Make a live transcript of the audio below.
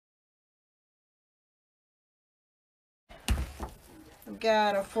I've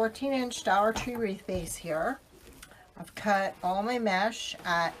got a 14-inch Dollar Tree wreath base here. I've cut all my mesh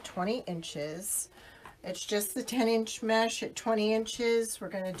at 20 inches. It's just the 10-inch mesh at 20 inches. We're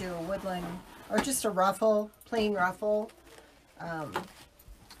going to do a woodland, or just a ruffle, plain ruffle. I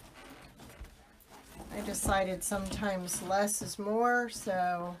decided sometimes less is more,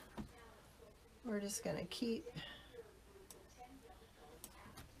 so we're just going to keep.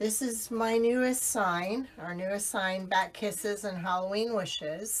 This is my newest sign, our newest sign, Back Kisses and Halloween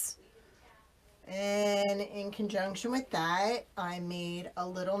Wishes. And in conjunction with that, I made a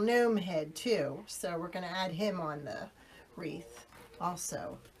little gnome head too. So we're going to add him on the wreath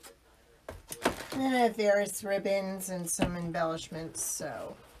also. And then I have various ribbons and some embellishments.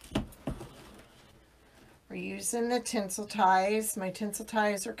 So we're using the tinsel ties. My tinsel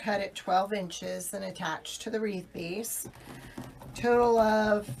ties are cut at 12 inches and attached to the wreath base. Total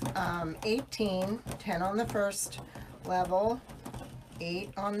of 18, 10 on the first level, 8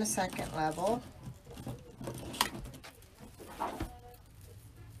 on the second level.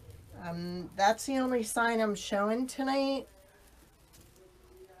 That's the only sign I'm showing tonight.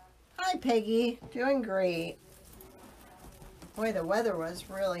 Hi Peggy, doing great. Boy, the weather was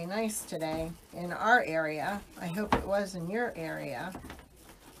really nice today in our area. I hope it was in your area.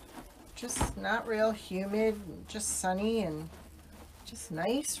 Just not real humid, just sunny and just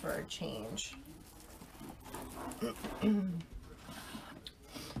nice for a change.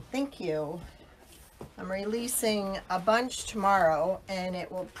 Thank you. I'm releasing a bunch tomorrow, and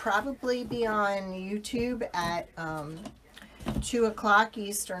it will probably be on YouTube at 2 o'clock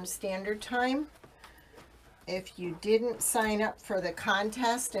Eastern Standard Time. If you didn't sign up for the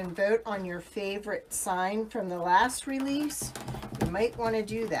contest and vote on your favorite sign from the last release, you might want to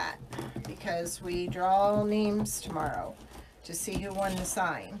do that, because we draw names tomorrow to see who won the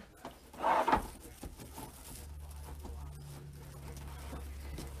sign.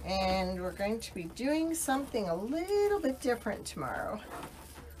 And we're going to be doing something a little bit different tomorrow.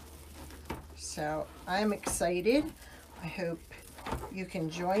 So I'm excited. I hope you can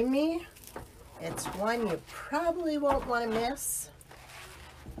join me. It's one you probably won't want to miss.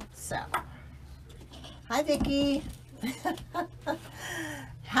 So, hi Vicki.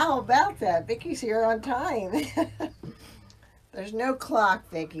 How about that? Vicki's here on time. There's no clock,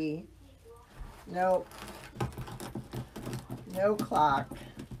 Vicki. Nope. No clock.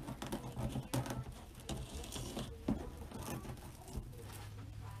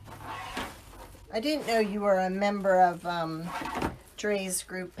 I didn't know you were a member of Dre's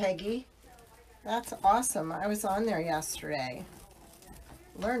group, Peggy. That's awesome. I was on there yesterday.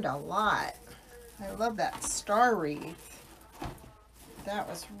 Learned a lot. I love that star wreath. That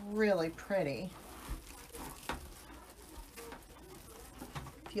was really pretty.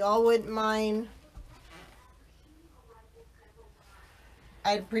 If y'all wouldn't mind,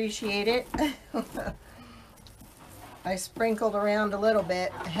 I'd appreciate it. I sprinkled around a little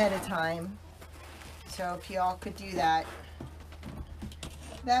bit ahead of time. So if y'all could do that,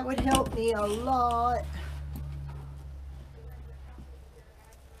 that would help me a lot.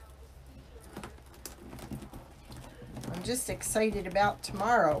 I'm just excited about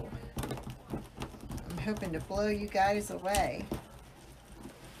tomorrow. I'm hoping to blow you guys away.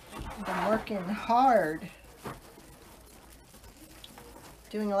 I've been working hard.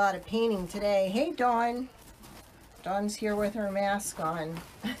 Doing a lot of painting today. Hey Dawn. Dawn's here with her mask on.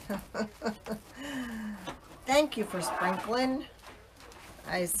 Thank you for sprinkling.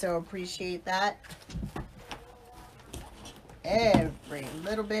 I so appreciate that. Every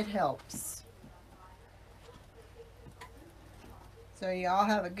little bit helps. So y'all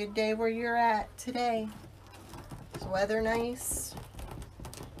have a good day where you're at today. Is the weather nice?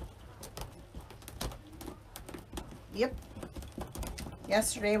 Yep.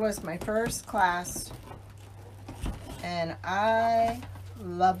 Yesterday was my first class, and I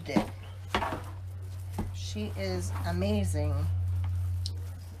loved it. She is amazing.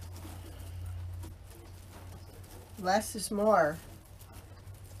 Less is more.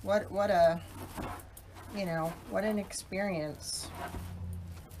 What a, you know, what an experience.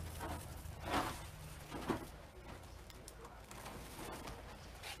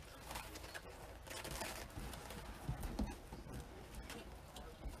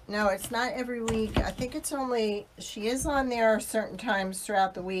 No, it's not every week. I think it's only, she is on there certain times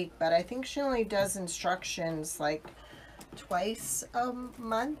throughout the week, but I think she only does instructions like twice a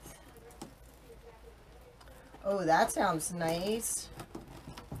month. Oh, that sounds nice.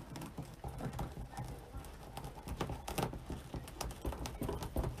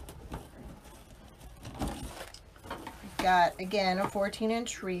 We've got, again, a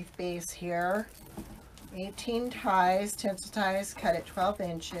 14-inch wreath base here. 18 ties, tinsel ties, cut at 12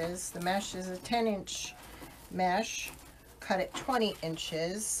 inches. The mesh is a 10-inch mesh, cut at 20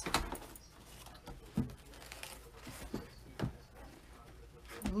 inches.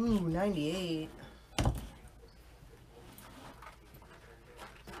 Ooh, 98. I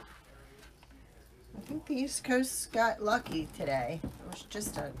think the East Coast got lucky today. It was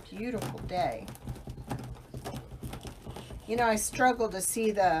just a beautiful day. You know, I struggle to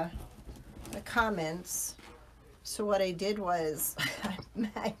see the comments, so what I did was I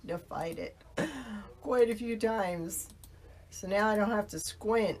magnified it quite a few times, so now I don't have to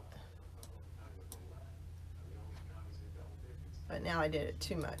squint. But now I did it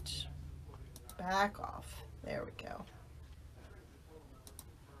too much. Back off. There we go.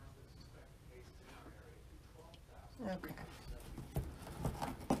 Okay.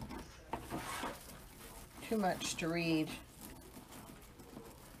 Too much to read.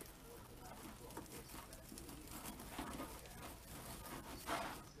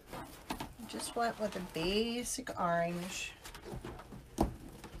 Just went with a basic orange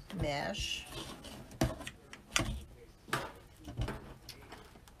mesh.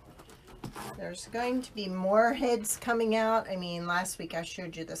 There's going to be more heads coming out. I mean, last week I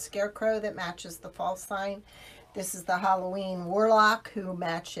showed you the scarecrow that matches the fall sign. This is the Halloween warlock who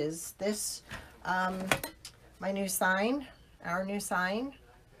matches this, my new sign, our new sign.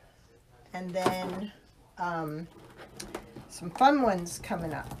 And then some fun ones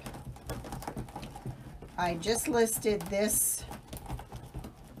coming up. I just listed this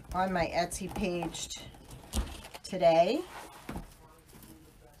on my Etsy page today.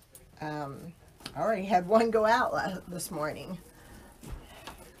 I already had one go out this morning.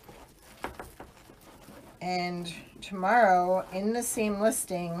 And tomorrow, in the same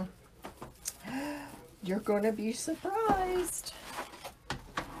listing, you're going to be surprised.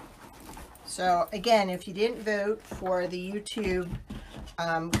 So, again, if you didn't vote for the YouTube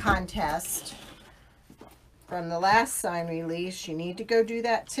contest from the last sign release, you need to go do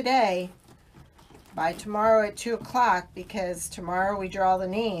that today by tomorrow at 2 o'clock, because tomorrow we draw the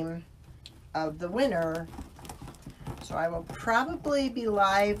name of the winner. So I will probably be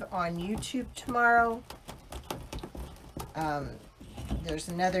live on YouTube tomorrow. There's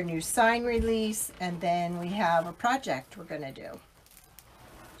another new sign release, and then we have a project we're going to do.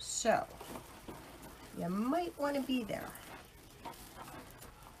 So you might want to be there.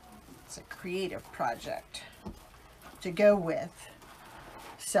 It's a creative project to go with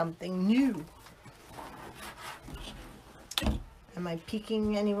something new. Am I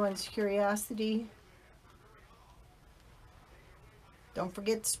piquing anyone's curiosity? Don't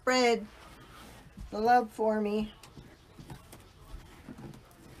forget to spread the love for me.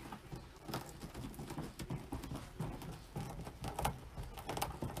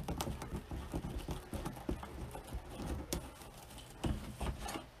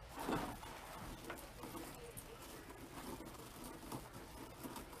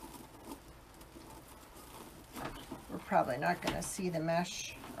 Probably not going to see the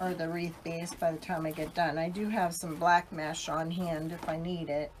mesh or the wreath base by the time I get done. I do have some black mesh on hand if I need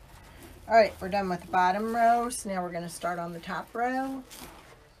it. Alright, we're done with the bottom row, so now we're going to start on the top row.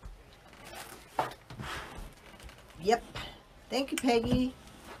 Yep. Thank you, Peggy.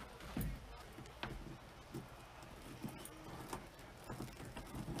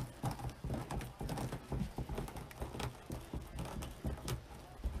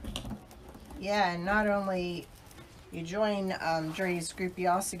 Yeah, and not only you join Dre's group, you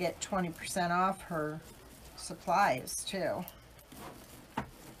also get 20% off her supplies too.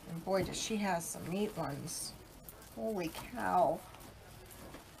 And boy, does she have some neat ones. Holy cow.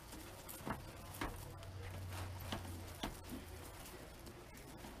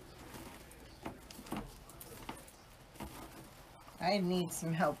 I need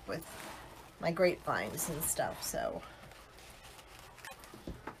some help with my grapevines and stuff, so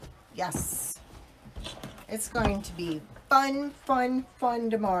yes. It's going to be fun, fun, fun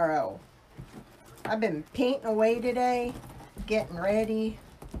tomorrow. I've been painting away today, getting ready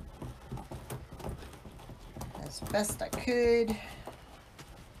as best I could.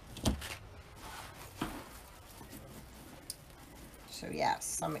 So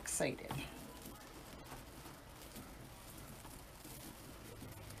yes, I'm excited.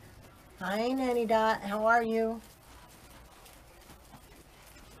 Hi, Nanny Dot. How are you?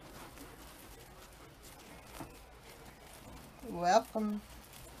 Welcome.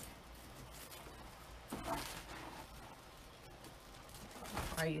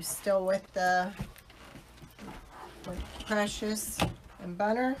 Are you still with Precious and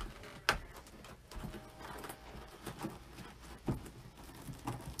Bunner?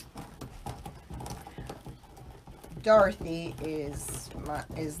 Dorothy is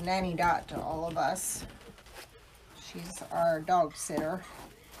Nanny Dot to all of us. She's our dog sitter.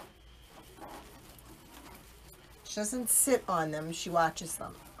 She doesn't sit on them, she watches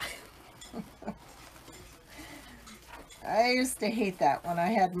them. I used to hate that when I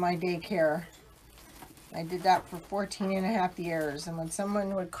had my daycare. I did that for 14 and a half years, and when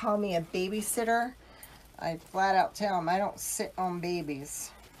someone would call me a babysitter, I'd flat out tell them I don't sit on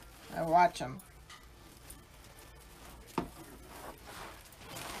babies. I watch them.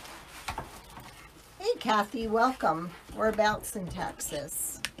 Hey Kathy, welcome. Whereabouts in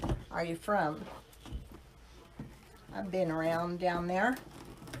Texas are you from? I've been around down there.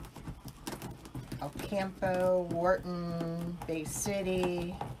 El Campo, Wharton, Bay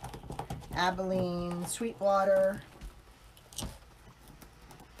City, Abilene, Sweetwater.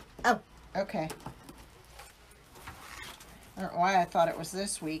 Oh, okay. I don't know why I thought it was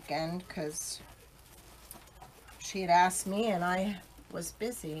this weekend, because she had asked me and I was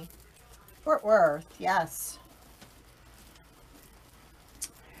busy. Fort Worth, yes.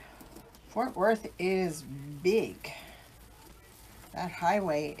 Fort Worth is big. That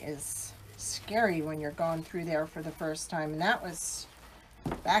highway is scary when you're going through there for the first time. And that was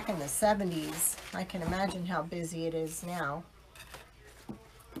back in the 70s. I can imagine how busy it is now.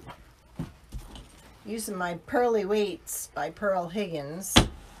 Using my Pearly Weights by Pearl Higgins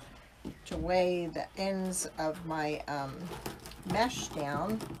to weigh the ends of my mesh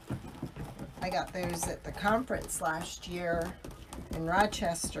down. I got those at the conference last year in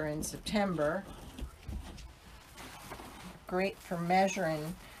Rochester in September. Great for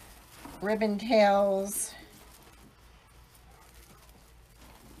measuring ribbon tails.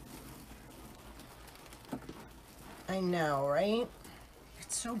 I know, right?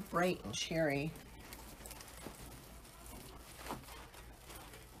 It's so bright and cheery.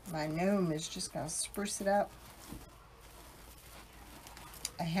 My Gnome is just going to spruce it up.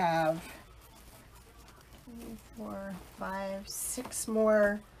 I have 3, 4, 5, 6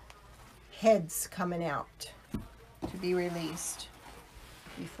 more heads coming out to be released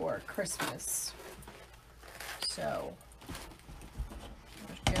before Christmas. So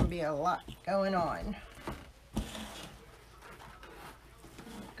there's going to be a lot going on. You're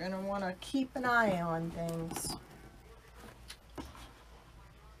going to want to keep an eye on things.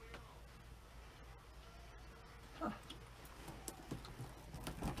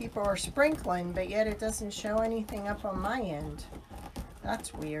 People are sprinkling, but yet it doesn't show anything up on my end.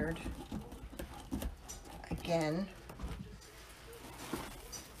 That's weird. Again.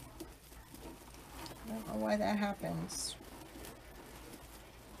 I don't know why that happens.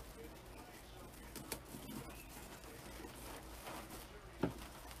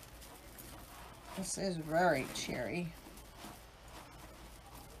 This is very cheery.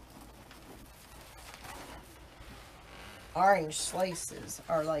 Orange slices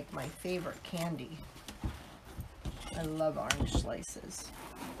are like my favorite candy. I love orange slices.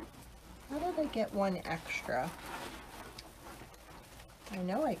 How did I get one extra? I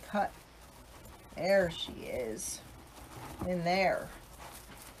know I cut. There she is. In there.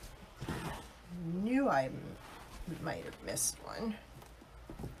 Knew I might have missed one.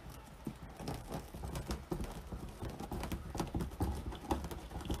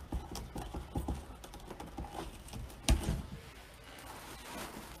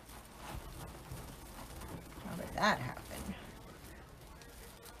 That happened.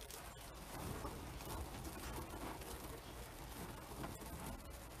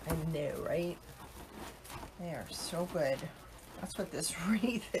 I know, right? They are so good. That's what this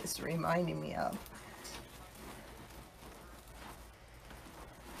wreath is reminding me of.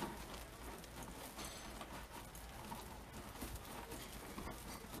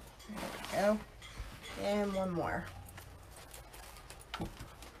 There we go. And one more.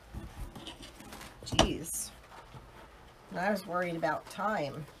 Jeez. And I was worried about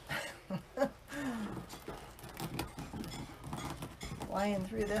time. Flying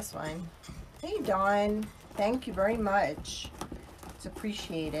through this one. Hey, Dawn. Thank you very much. It's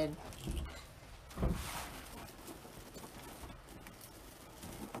appreciated.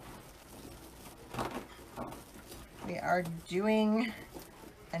 We are doing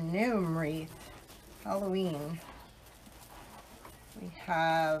a Gnome wreath. Halloween. We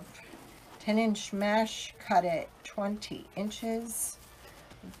have 10-inch mesh cut at 20 inches.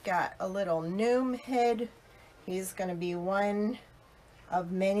 We've got a little Gnome head. He's going to be one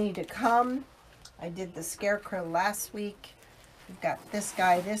of many to come. I did the scarecrow last week. We've got this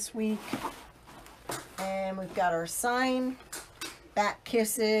guy this week. And we've got our sign, bat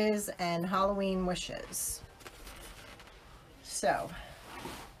kisses, and Halloween wishes. So,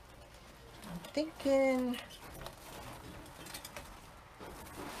 I'm thinking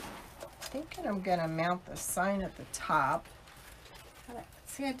thinking I'm gonna mount the sign at the top.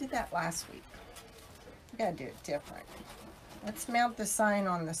 See, I did that last week. I gotta do it different. Let's mount the sign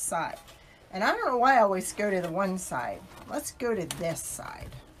on the side. And I don't know why I always go to the one side. Let's go to this side.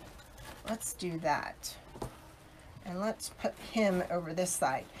 Let's do that. And let's put him over this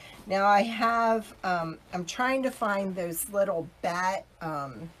side. Now I have, I'm trying to find those little bat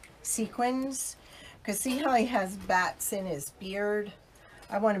sequins. Because see how he has bats in his beard?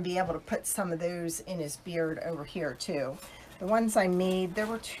 I want to be able to put some of those in his beard over here too. The ones I made, they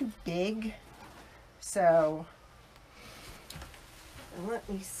were too big. So, let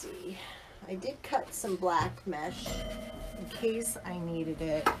me see. I did cut some black mesh in case I needed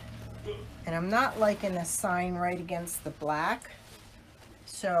it. And I'm not liking the sign right against the black.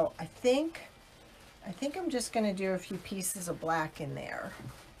 So I think I'm just going to do a few pieces of black in there.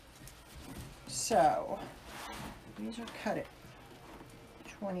 So these are cut at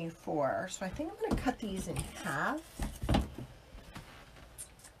 24. So I think I'm going to cut these in half.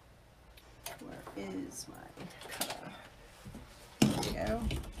 Where is my cutter? There we go.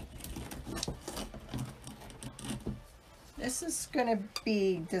 This is going to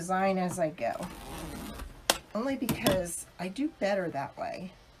be design as I go. Only because I do better that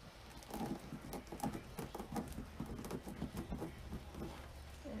way.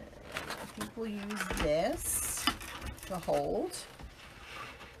 I think we'll use this to hold.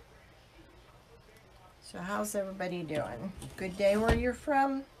 So how's everybody doing? Good day where you're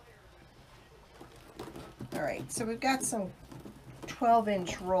from? All right, so we've got some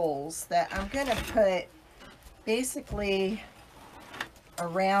 12-inch rolls that I'm going to put basically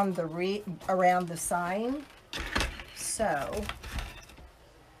around the sign. So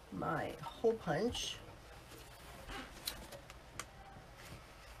my hole punch,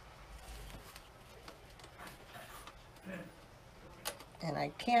 and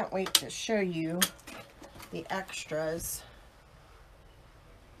I can't wait to show you the extras.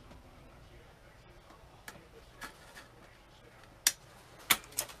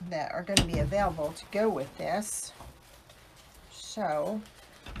 That are going to be available to go with this. So,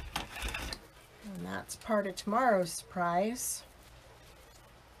 and that's part of tomorrow's surprise.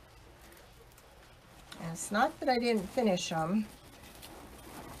 And it's not that I didn't finish them.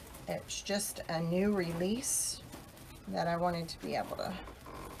 It's just a new release that I wanted to be able to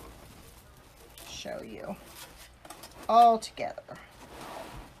show you all together.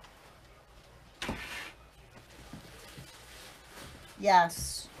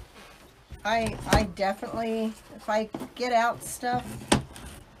 Yes, I definitely, if I get out stuff,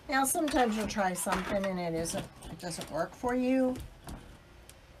 now sometimes you'll try something and it doesn't work for you,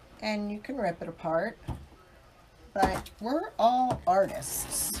 and you can rip it apart, but we're all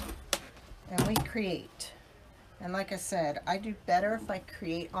artists and we create. And like I said, I do better if I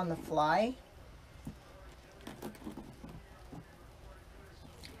create on the fly.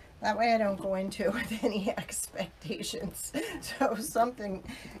 That way I don't go into it with any expectations. So if something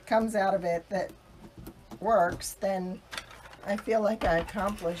comes out of it that works, then I feel like I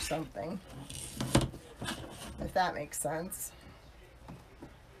accomplished something. If that makes sense.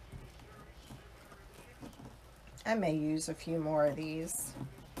 I may use a few more of these.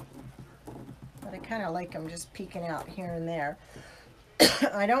 But I kind of like them just peeking out here and there.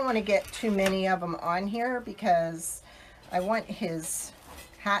 I don't want to get too many of them on here because I want his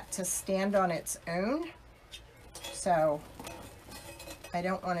hat to stand on its own, so I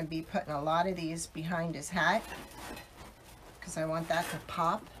don't want to be putting a lot of these behind his hat because I want that to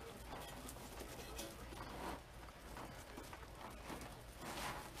pop.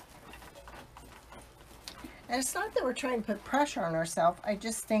 And it's not that we're trying to put pressure on ourselves, I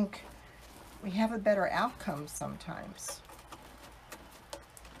just think we have a better outcome sometimes.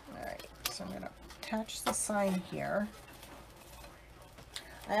 Alright, so I'm going to attach the sign here.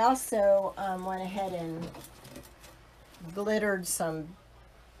 I also went ahead and glittered some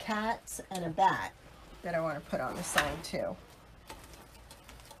cats and a bat that I want to put on the sign too.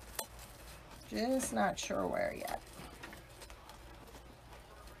 Just not sure where yet.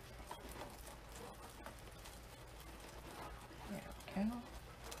 There we go.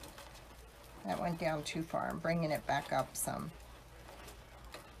 That went down too far. I'm bringing it back up some.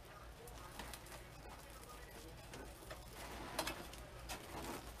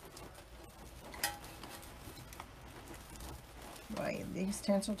 Boy, these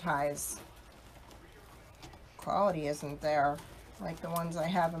tinsel ties, quality isn't there like the ones I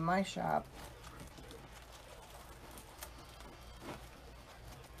have in my shop.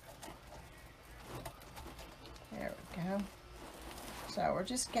 There we go. So we're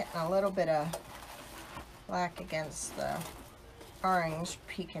just getting a little bit of black against the orange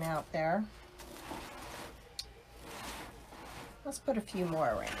peeking out there. Let's put a few more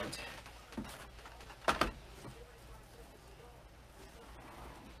around.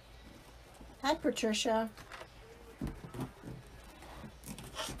 Hi, Patricia.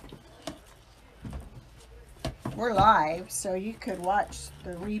 We're live, so you could watch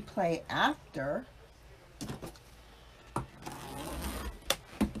the replay after.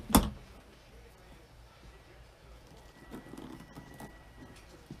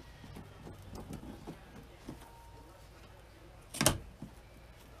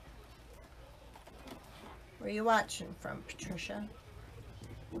 Where are you watching from, Patricia?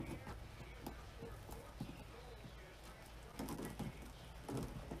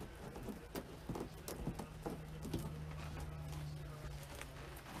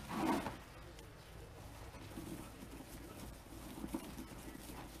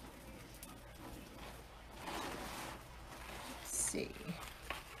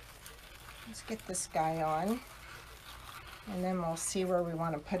 Let's get this guy on, and then we'll see where we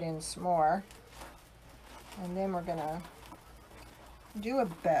want to put in some more. And then we're gonna do a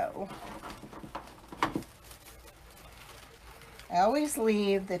bow. I always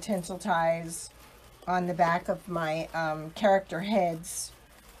leave the tinsel ties on the back of my character heads.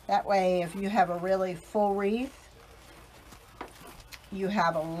 That way, if you have a really full wreath, you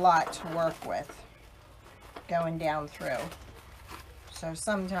have a lot to work with going down through. So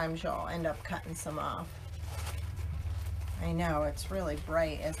sometimes you'll end up cutting some off. I know, it's really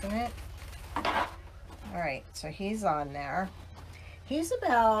bright, isn't it? All right, so he's on there. He's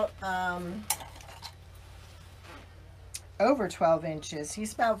about over 12 inches.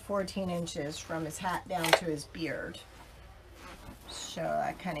 He's about 14 inches from his hat down to his beard. So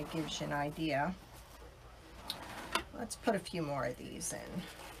that kind of gives you an idea. Let's put a few more of these in.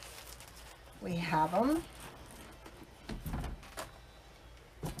 We have them.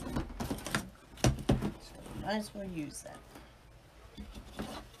 Might as well use them.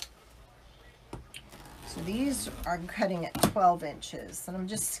 So these are cutting at 12 inches, and I'm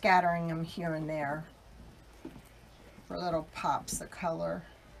just scattering them here and there for little pops of color.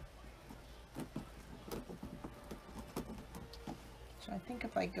 So I think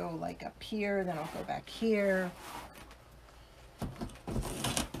if I go like up here, then I'll go back here.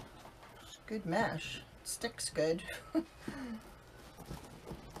 It's good mesh. It sticks good.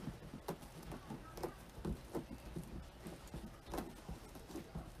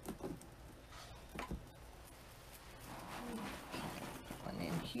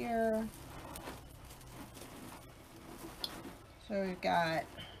 Here. So we've got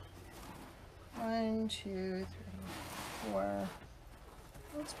 1, 2, 3, 4.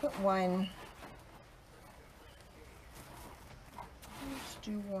 Let's put one. Let's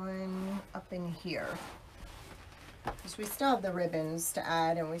do one up in here. Because we still have the ribbons to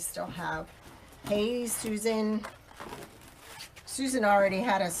add, and we still have. Hey, Susan. Susan already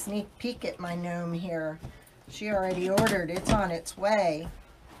had a sneak peek at my gnome here. She already ordered. It's on its way.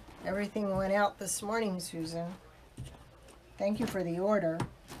 Everything went out this morning, Susan. Thank you for the order.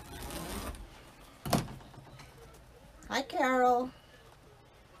 Hi, Carol.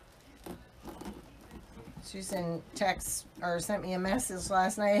 Susan sent me a message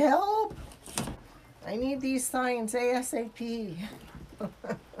last night. Help! I need these signs ASAP. I'll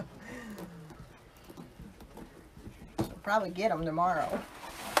probably get them tomorrow.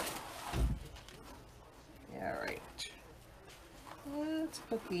 All right. Let's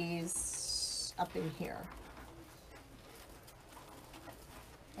put these up in here.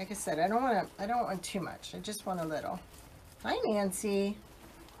 Like I said, I don't want too much. I just want a little. Hi, Nancy.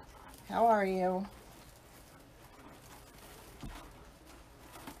 How are you?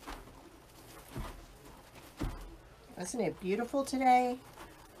 Isn't it beautiful today?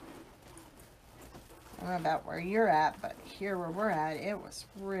 I don't know about where you're at, but here where we're at, it was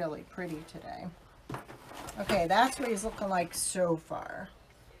really pretty today. Okay, that's what he's looking like so far.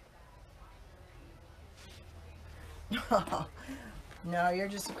 No, you're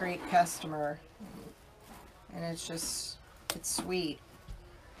just a great customer. And it's sweet.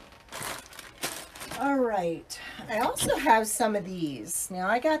 All right. I also have some of these. Now,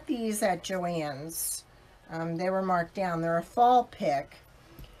 I got these at Joann's. They were marked down. They're a fall pick.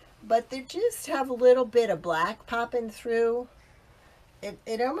 But they just have a little bit of black popping through.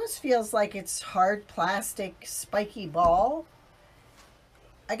 It almost feels like it's hard plastic spiky ball.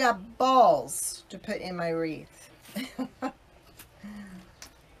 I got balls to put in my wreath. I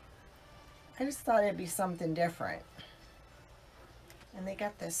just thought it'd be something different. And they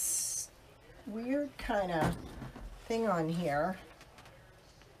got this weird kind of thing on here.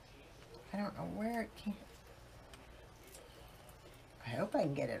 I don't know where it came. hope I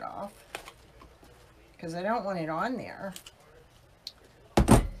can get it off, because I don't want it on there.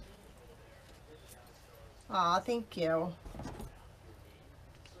 Aw, thank you.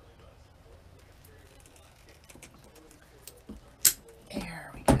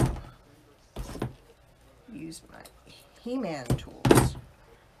 There we go. Use my He-Man tools.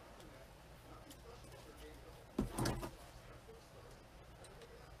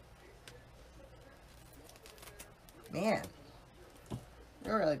 Man,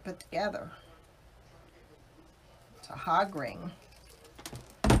 they're really put together. It's a hog ring.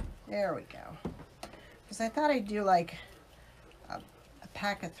 There we go. Because I thought I'd do like a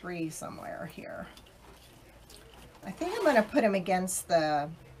pack of 3 somewhere here. I think I'm going to put them against the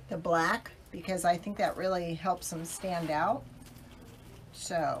black, because I think that really helps them stand out.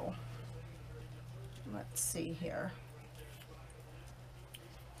 So, let's see here.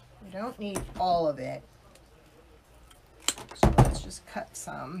 We don't need all of it. So let's just cut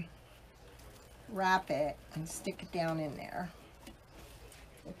some, wrap it, and stick it down in there.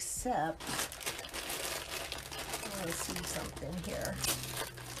 Except, I want to see something here.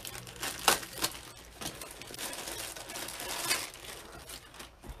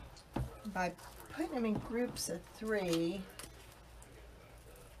 By putting them in groups of 3,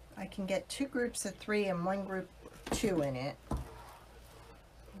 I can get 2 groups of 3 and 1 group of 2 in it.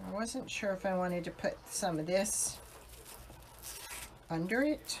 I wasn't sure if I wanted to put some of this under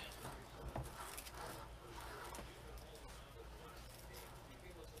it.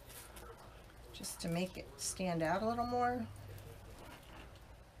 Just to make it stand out a little more.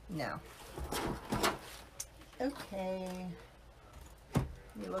 No. Okay. Let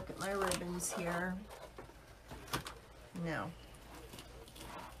me look at my ribbons here. No.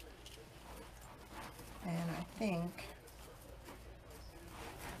 And I think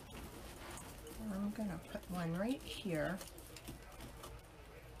I'm going to put one right here.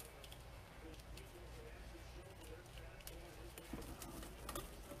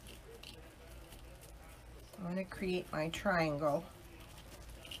 I'm going to create my triangle,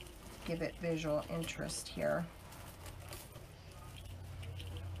 give it visual interest here.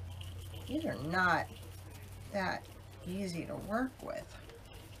 These are not that easy to work with.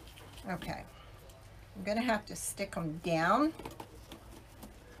 Okay, I'm going to have to stick them down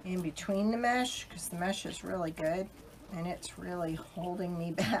in between the mesh, because the mesh is really good and it's really holding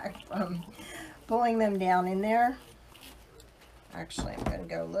me back from pulling them down in there. Actually, I'm going to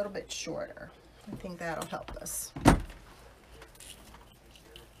go a little bit shorter. I think that'll help us.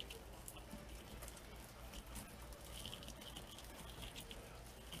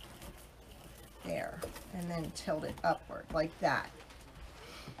 There, and then tilt it upward like that.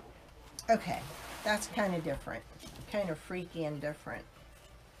 Okay, that's kind of different, kind of freaky and different.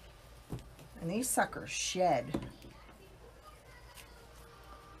 And these suckers shed.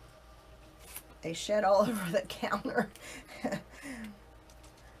 They shed all over the counter.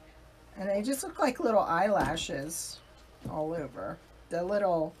 And they just look like little eyelashes all over. The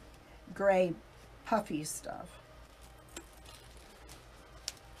little gray puffy stuff.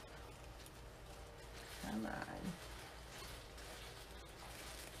 Come on.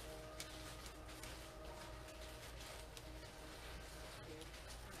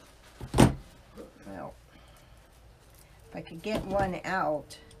 Well, if I could get one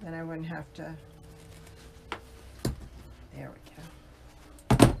out, then I wouldn't have to. There we go.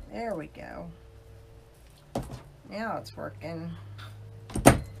 There we go. Now it's working.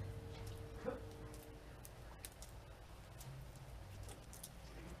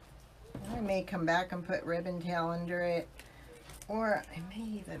 I may come back and put ribbon tail under it, or I may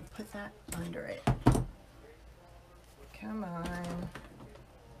even put that under it. Come on.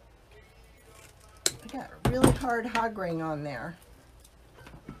 I got a really hard hog ring on there.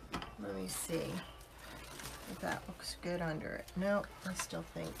 Let me see if that looks good under it. No, I still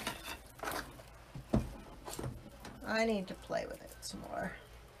think I need to play with it some more.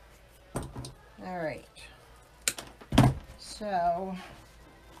 All right. So I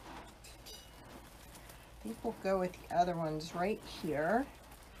think we'll go with the other ones right here.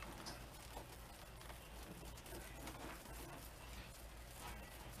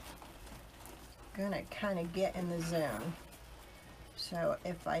 Gonna kind of get in the zone. So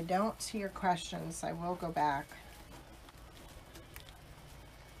if I don't see your questions, I will go back.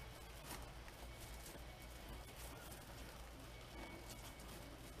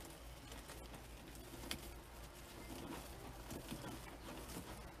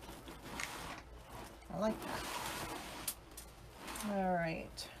 I like that. All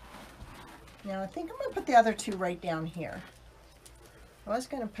right. Now I think I'm gonna put the other two right down here. I was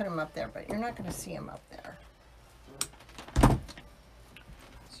going to put them up there, but you're not going to see them up there.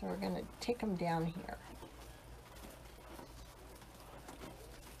 So we're going to take them down here.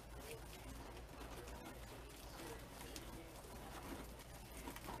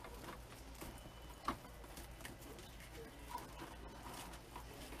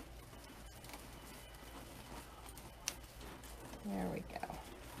 There we go.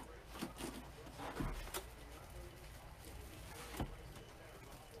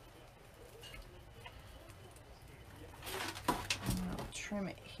 Trim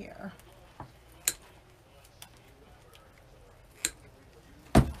it here.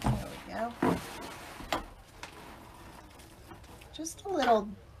 There we go. Just a little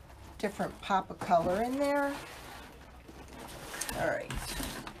different pop of color in there. All right.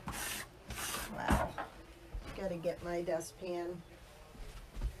 Wow. Gotta get my dustpan.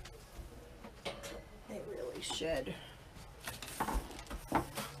 It really should.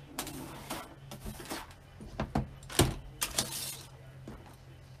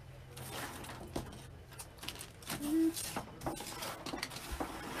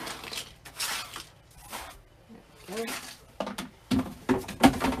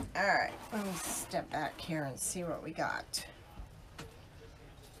 Alright, let me step back here and see what we got.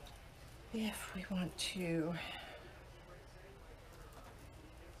 If we want to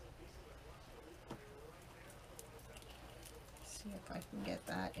see if I can get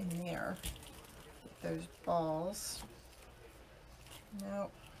that in there with those balls.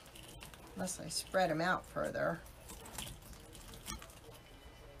 Nope, unless I spread them out further.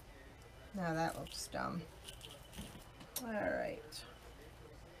 Now that looks dumb. Alright.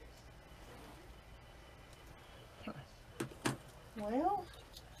 Well,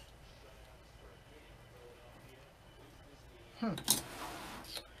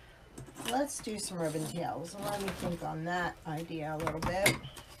 let's do some ribbon tails. Let me think on that idea a little bit.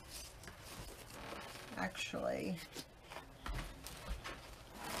 Actually,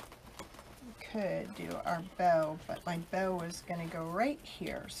 we could do our bow, but my bow is going to go right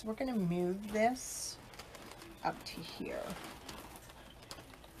here. So we're going to move this up to here.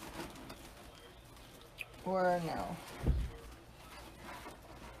 Or no.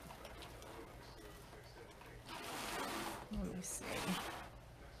 Let me see.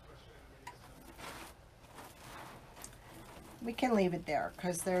 We can leave it there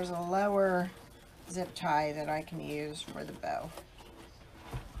because there's a lower zip tie that I can use for the bow.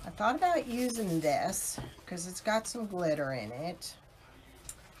 I thought about using this because it's got some glitter in it.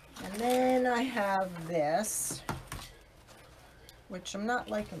 And then I have this, which I'm not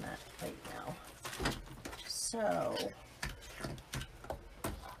liking that right now. So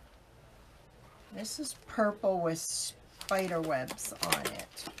this is purple with spider webs on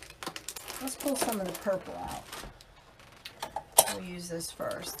it. Let's pull some of the purple out. We'll use this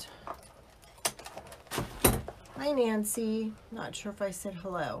first. Hi, Nancy. Not sure if I said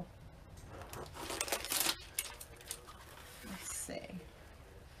hello. Let's see.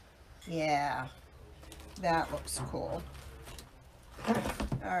 Yeah, that looks cool.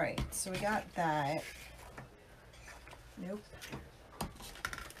 All right, so we got that. Nope.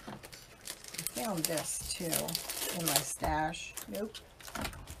 I found this too in my stash. Nope.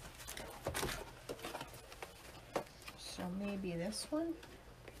 So maybe this one?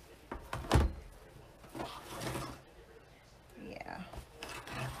 Yeah.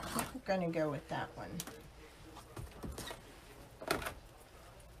 I'm gonna go with that one.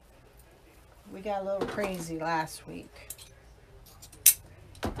 We got a little crazy last week.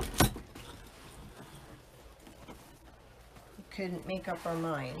 Couldn't make up our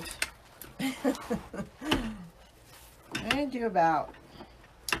mind. I'm going to do about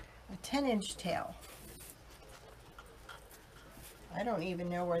a 10-inch tail. I don't even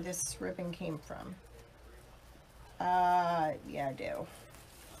know where this ribbon came from. Yeah, I do.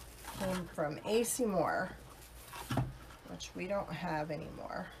 Came from AC Moore, which we don't have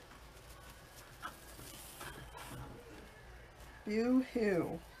anymore.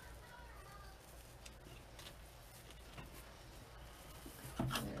 Boo-hoo.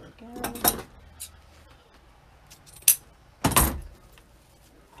 There we go.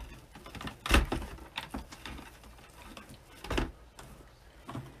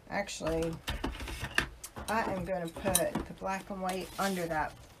 Actually, I am going to put the black and white under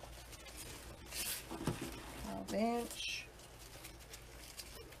that 12-inch.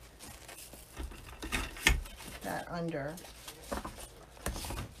 That under.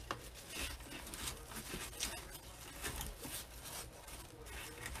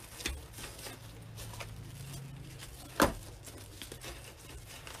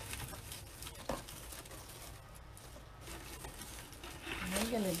 I'm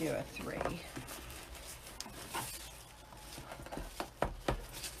going to do a 3.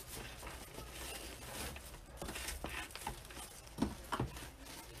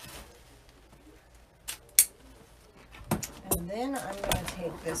 I'm going to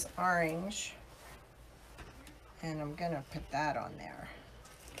take this orange and I'm going to put that on there.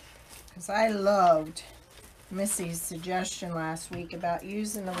 Because I loved Missy's suggestion last week about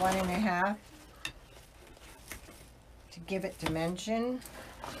using the 1.5 to give it dimension.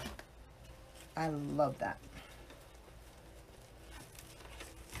 I love that.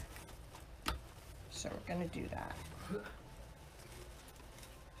 So we're going to do that.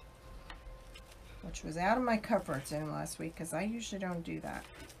 Which was out of my comfort zone last week because I usually don't do that.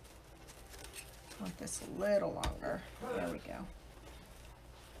 I want this a little longer. There we go.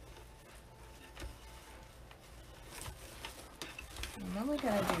 I'm only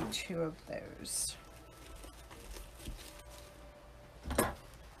going to do 2 of those.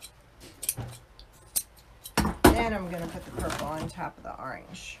 Then I'm going to put the purple on top of the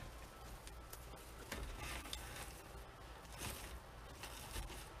orange.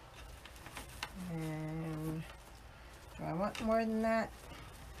 And do I want more than that?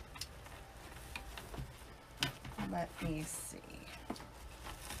 Let me see.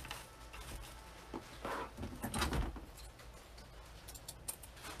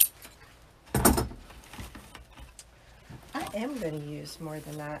 I am going to use more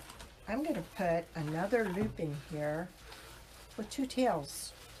than that. I'm going to put another loop in here with 2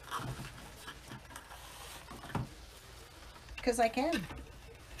 tails. Because I can.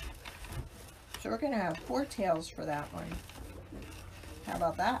 So we're going to have 4 tails for that one. How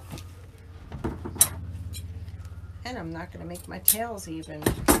about that? And I'm not going to make my tails even.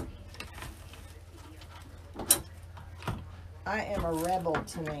 I am a rebel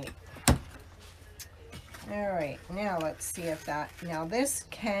tonight. Alright, now let's see if that... Now this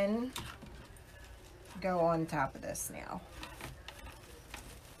can go on top of this now.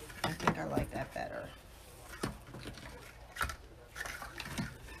 I think I like that better.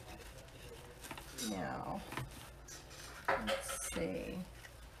 Now, let's see.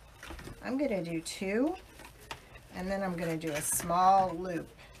 I'm going to do 2, and then I'm going to do a small loop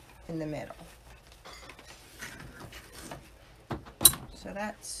in the middle. So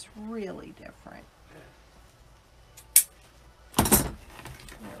that's really different.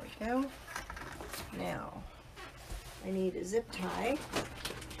 There we go. Now, I need a zip tie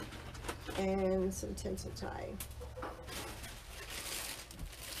and some tinsel tie.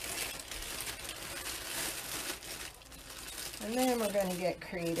 And then we're going to get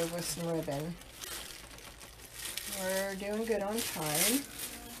creative with some ribbon. We're doing good on time.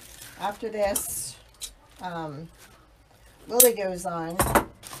 After this, Willie goes on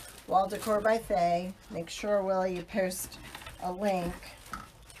Wall Decor by Faye. Make sure, Willie, you post a link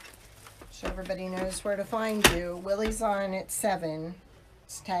so everybody knows where to find you. Willie's on at 7.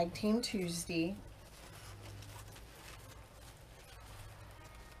 It's Tag Team Tuesday.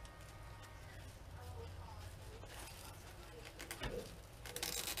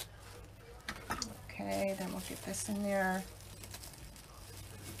 Okay, then we'll get this in there.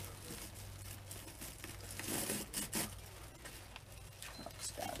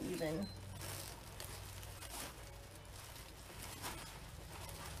 Helps that even.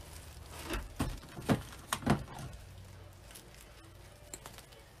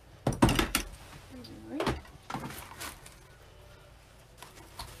 Alright.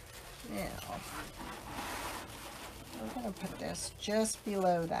 Now, we're going to put this just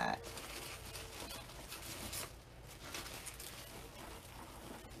below that.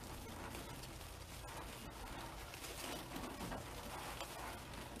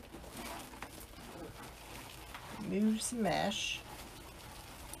 Move some mesh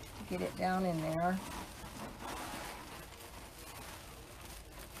to get it down in there.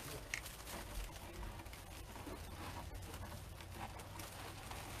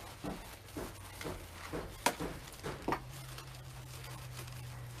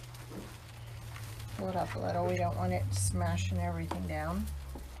 Pull it up a little. We don't want it smashing everything down.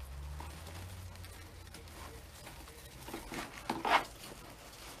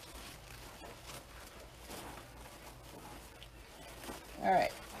 All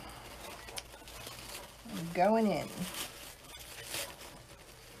right, I'm going in.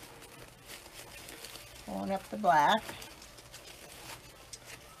 Pulling up the black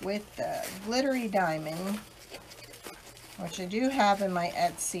with the glittery diamond, which I do have in my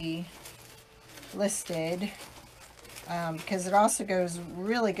Etsy listed, because it also goes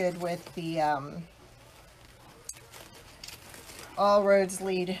really good with the All Roads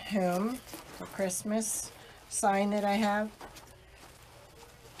Lead Home for Christmas sign that I have.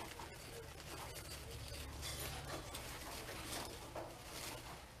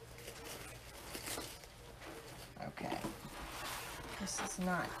 Okay, this is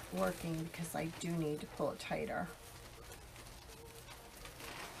not working because I do need to pull it tighter.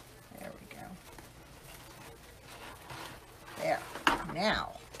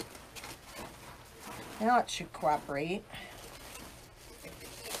 Now it should cooperate.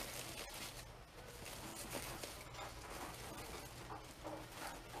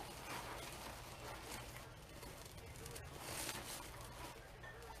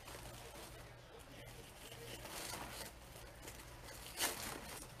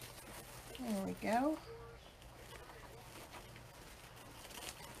 There we go.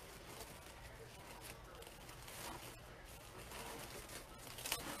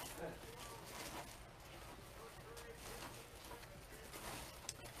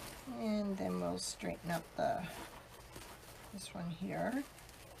 And then we'll straighten up this one here.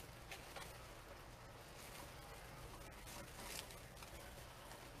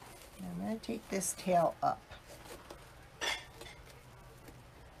 And I'm going to take this tail up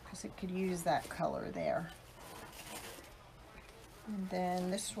because it could use that color there. And then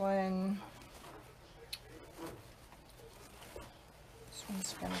this one's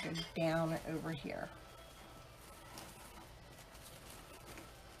going to go down over here.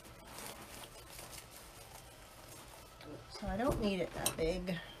 So I don't need it that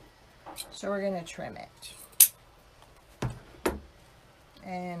big, so we're going to trim it.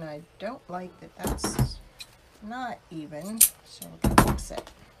 And I don't like that that's not even, so we're going to fix it.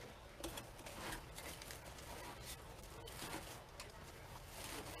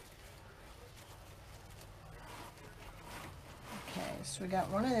 Okay, so we got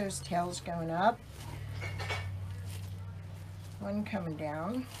one of those tails going up, one coming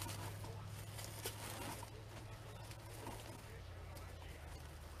down.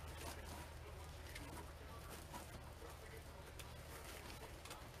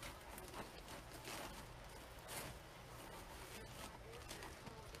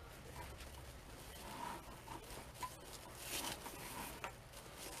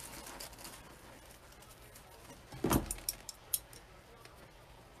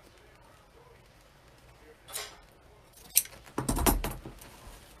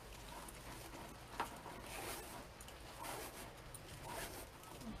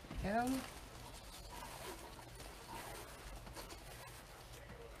 Go.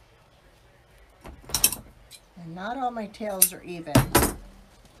 And not all my tails are even,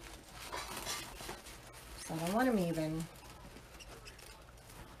 so I want them even.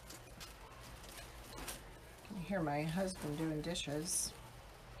 You can hear my husband doing dishes.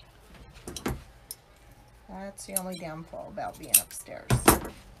 That's the only downfall about being upstairs.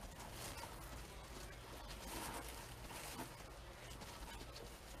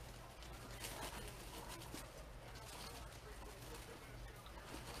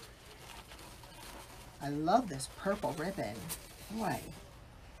 I love this purple ribbon. Boy,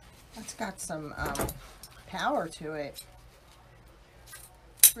 that's got some power to it.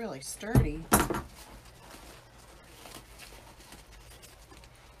 It's really sturdy.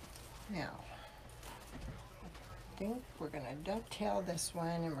 Now, I think we're going to dovetail this one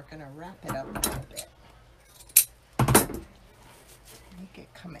and we're going to wrap it up a little bit. Make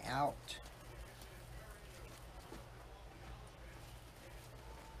it come out.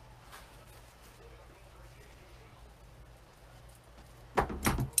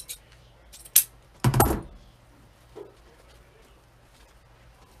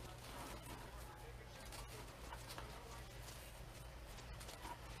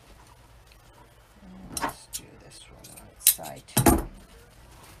 Side too.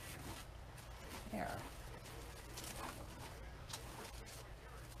 There.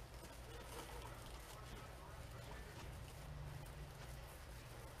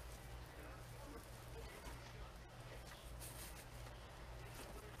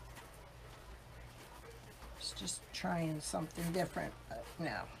 Just trying something different, but no,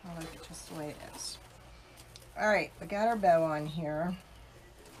 I like it just the way it is. All right, we got our bow on here.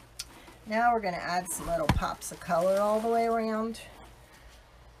 Now we're going to add some little pops of color all the way around.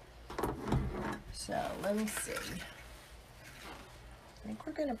 So let me see. I think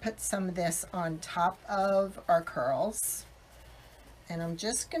we're going to put some of this on top of our curls. And I'm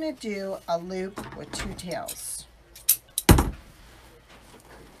just going to do a loop with two tails. I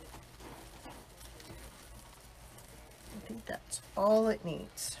think that's all it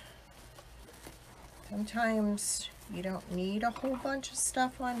needs. Sometimes you don't need a whole bunch of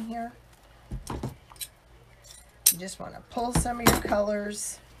stuff on here. You just want to pull some of your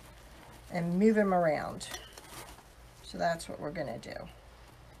colors and move them around. So that's what we're going to do.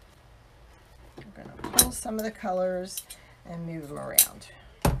 We're going to pull some of the colors and move them around.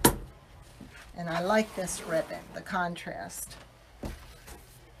 And I like this ribbon, the contrast.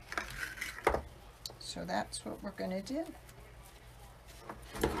 So that's what we're going to do,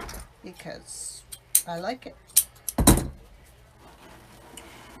 because I like it.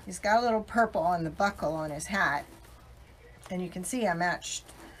 He's got a little purple on the buckle on his hat. And you can see I matched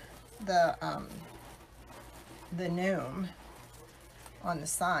the gnome on the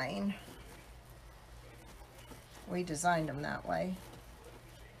sign. We designed them that way,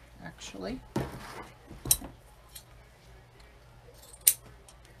 actually.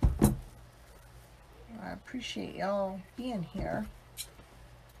 I appreciate y'all being here.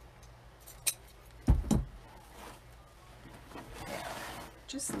 Yeah,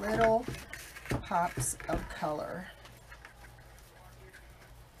 just little pops of color.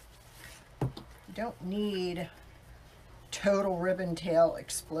 You don't need total ribbon tail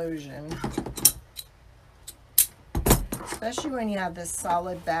explosion, especially when you have this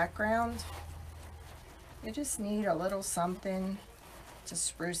solid background. You just need a little something to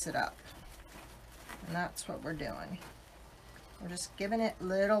spruce it up. And that's what we're doing. We're just giving it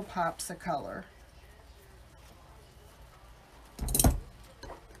little pops of color.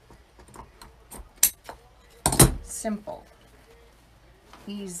 Simple,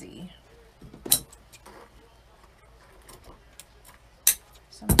 easy.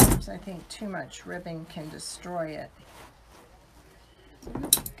 Sometimes I think too much ribbon can destroy it. Ooh,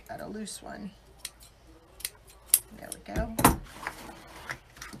 got a loose one. There we go.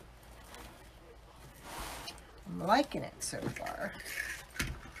 I'm liking it so far.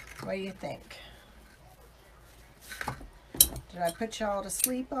 What do you think? Did I put y'all to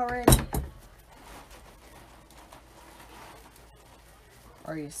sleep already?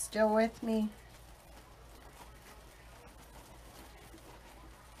 Are you still with me?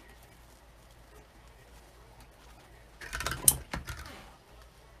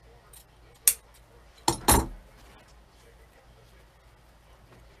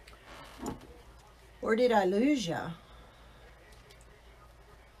 Or did I lose ya?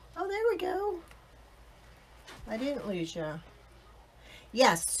 Oh, there we go. I didn't lose ya.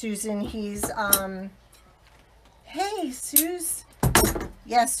 Yes, Susan, he's, hey, Suze.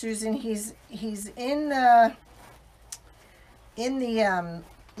 Yes, Susan, he's in the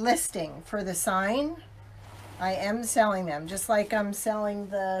listing for the sign. I am selling them, just like I'm selling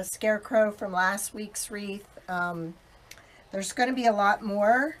the scarecrow from last week's wreath. There's going to be a lot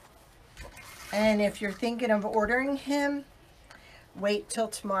more. And if you're thinking of ordering him, wait till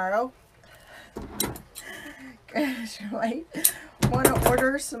tomorrow. Wait, want to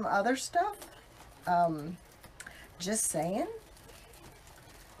order some other stuff? Just saying.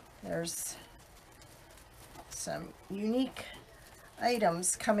 There's some unique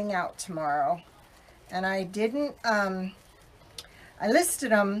items coming out tomorrow. And I didn't, I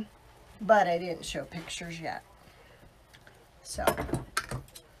listed them, but I didn't show pictures yet. So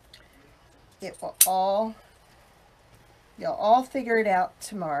it will all, you'll all figure it out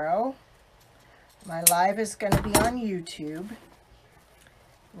tomorrow. My live is going to be on YouTube.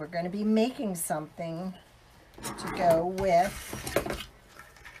 We're going to be making something to go with.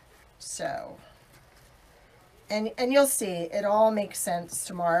 So, and you'll see, it all makes sense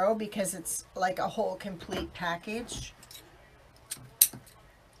tomorrow because it's like a whole complete package.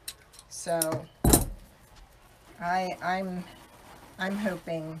 So, I'm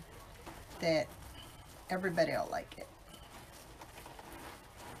hoping that everybody will like it.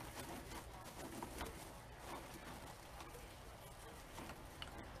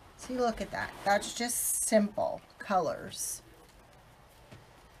 See, look at that. That's just simple colors.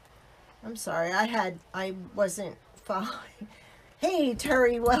 I'm sorry, I wasn't following. Hey,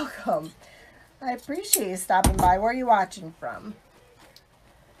 Terry, welcome. I appreciate you stopping by. Where are you watching from?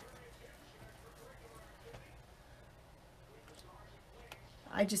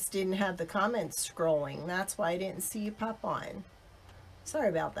 I just didn't have the comments scrolling. That's why I didn't see you pop on. Sorry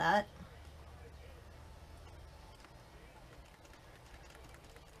about that.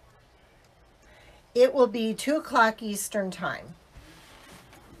 It will be 2 o'clock Eastern time.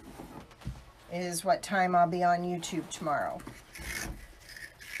 Is what time I'll be on YouTube tomorrow.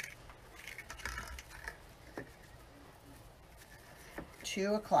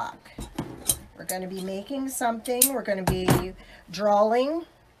 Two o'clock. We're going to be making something. We're going to be drawing.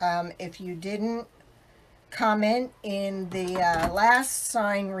 If you didn't comment in the last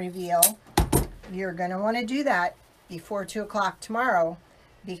sign reveal, you're going to want to do that before 2 o'clock tomorrow,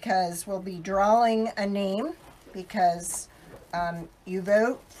 because we'll be drawing a name, because you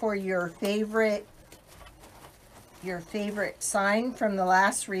vote for your favorite sign from the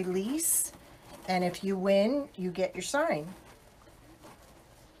last release, and if you win, you get your sign.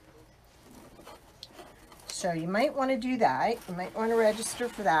 So you might want to do that. You might want to register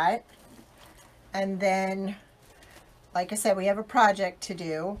for that. And then, like I said, we have a project to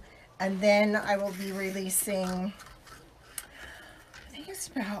do. And then I will be releasing, I think it's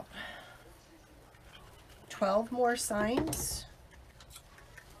That's about 12 more signs.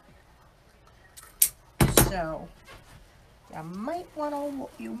 So you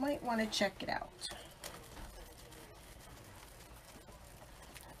might want to check it out.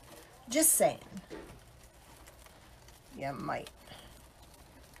 Just saying. You might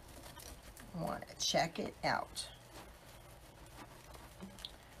want to check it out.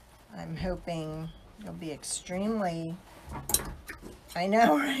 I'm hoping you'll be extremely, I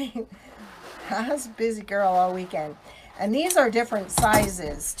know, right? I was a busy girl all weekend. And these are different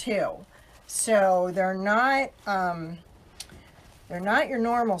sizes too. So they're not your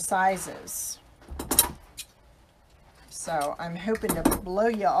normal sizes. So I'm hoping to blow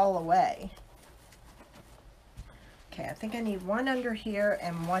you all away. Okay, I think I need one under here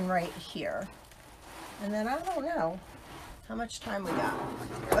and one right here. And then I don't know how much time we got.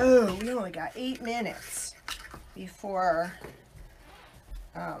 Oh, we only got 8 minutes before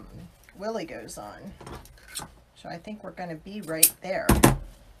Willie goes on. So I think we're going to be right there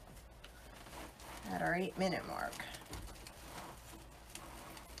at our 8-minute mark.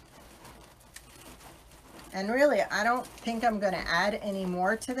 And really, I don't think I'm going to add any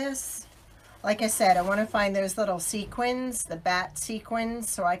more to this. Like I said, I want to find those little sequins, the bat sequins,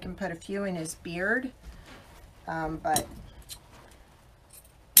 so I can put a few in his beard. But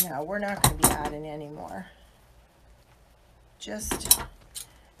no, we're not going to be adding any more.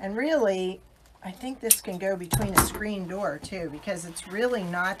 And really, I think this can go between a screen door too, because it's really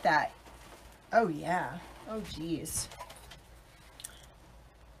not that, oh yeah, oh geez.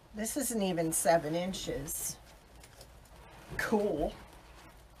 This isn't even 7 inches. Cool.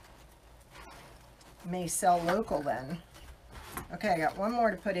 May sell local then. Okay, I got one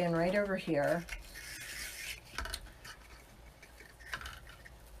more to put in right over here.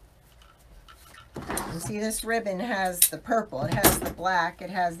 And see, this ribbon has the purple, it has the black, it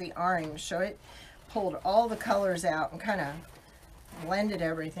has the orange, so it pulled all the colors out and kind of blended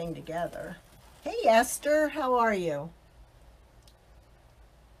everything together. Hey Esther, how are you?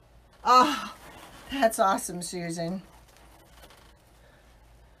 Oh, that's awesome, Susan.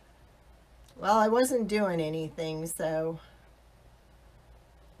 Well, I wasn't doing anything, so.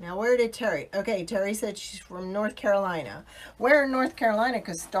 Now, where did Terry? Okay, Terry said she's from North Carolina. Where in North Carolina?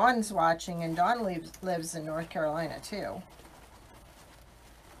 Because Dawn's watching, and Dawn lives in North Carolina, too.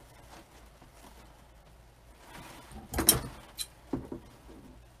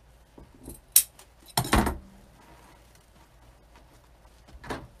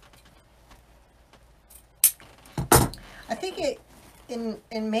 I think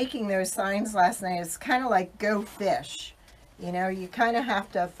in making those signs last night, it's kind of like go fish. You know, you kind of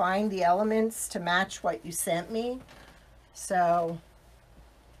have to find the elements to match what you sent me. So,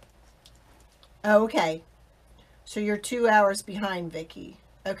 okay. So you're 2 hours behind, Vicky.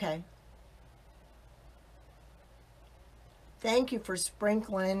 Okay. Thank you for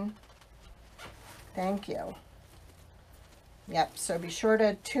sprinkling. Thank you. Yep, so be sure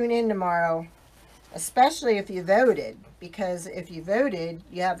to tune in tomorrow, especially if you voted, because if you voted,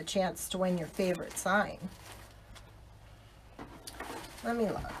 you have a chance to win your favorite sign. Let me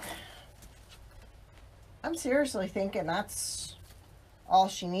look. I'm seriously thinking that's all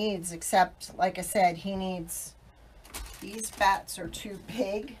she needs, except, like I said, he needs, these bats are too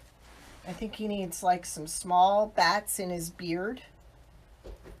big. I think he needs like some small bats in his beard.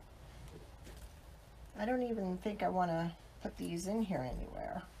 I don't even think I want to put these in here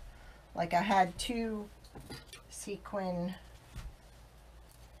anywhere. Like I had 2 sequin.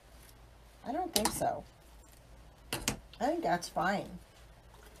 I don't think so. I think that's fine.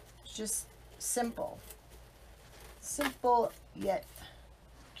 It's just simple. Simple yet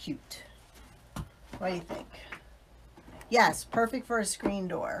cute. What do you think? Yes, perfect for a screen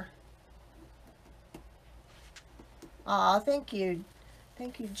door. Aw, thank you.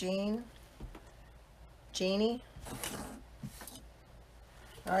 Thank you, Janie.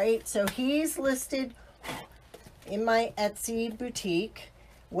 All right, so he's listed in my Etsy boutique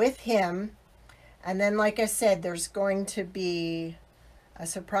with him. And then, like I said, there's going to be a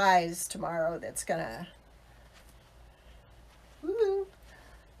surprise tomorrow that's gonna, woo,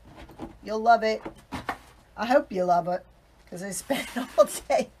 you'll love it. I hope you love it, because I spent all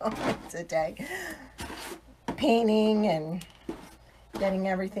day on it today, painting and getting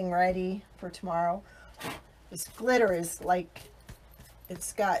everything ready for tomorrow. This glitter is like,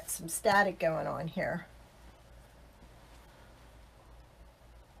 it's got some static going on here.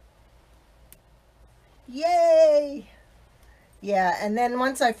 Yay! Yeah, and then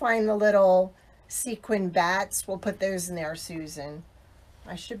once I find the little sequin bats, we'll put those in there, Susan.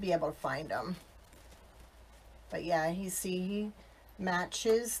 I should be able to find them. But yeah, he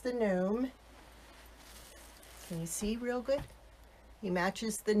matches the gnome. Can you see real good? He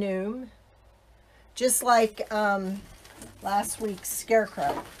matches the gnome, just like last week's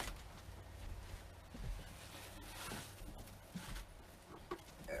scarecrow.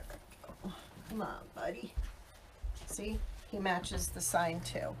 There we go. Come on, buddy. See, he matches the sign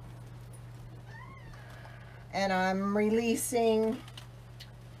too. And I'm releasing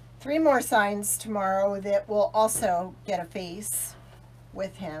 3 more signs tomorrow that will also get a face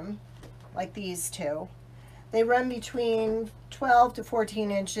with him, like these 2. They run between 12 to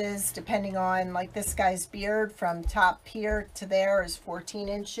 14 inches, depending on, like this guy's beard from top here to there is 14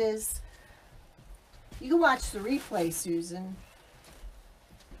 inches. You can watch the replay, Susan.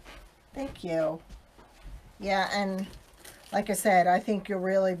 Thank you. Yeah, and like I said, I think you'll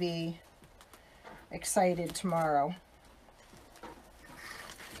really be excited tomorrow.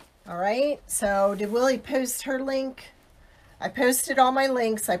 All right, so did Willie post her link? I posted all my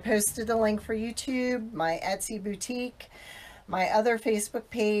links. I posted the link for YouTube, my Etsy boutique, my other Facebook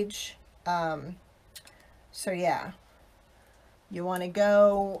page. So yeah, you want to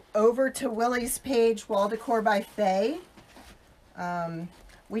go over to Willie's page, Wall Decor by Faye.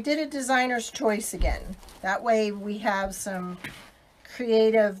 We did a designer's choice again. That way we have some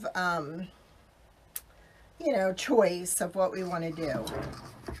creative, you know, choice of what we want to do.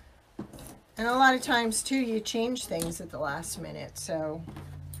 And a lot of times too, you change things at the last minute. So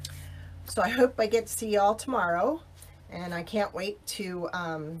I hope I get to see y'all tomorrow. And I can't wait to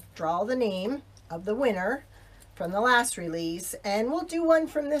draw the name of the winner from the last release. And we'll do one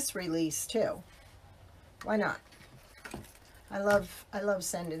from this release too. Why not? I love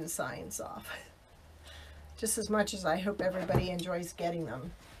sending signs off. Just as much as I hope everybody enjoys getting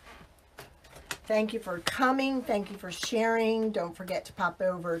them. Thank you for coming. Thank you for sharing. Don't forget to pop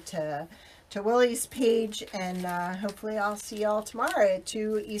over to Willie's page, and hopefully I'll see y'all tomorrow at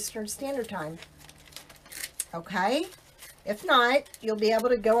 2 Eastern Standard Time. Okay? If not, you'll be able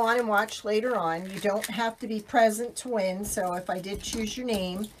to go on and watch later on. You don't have to be present to win, so if I did choose your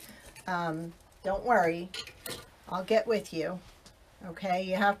name, don't worry. I'll get with you. Okay?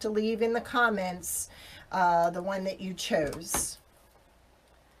 You have to leave in the comments the one that you chose.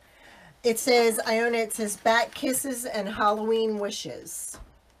 It says, Iona, it says Bat Kisses and Halloween Wishes.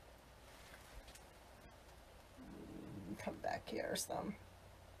 Come back here some.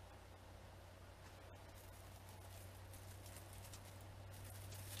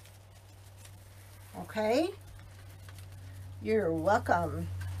 Okay? You're welcome.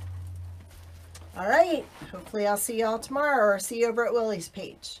 All right. Hopefully I'll see y'all tomorrow or see you over at Willie's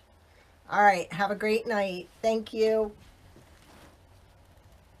page. All right. Have a great night. Thank you.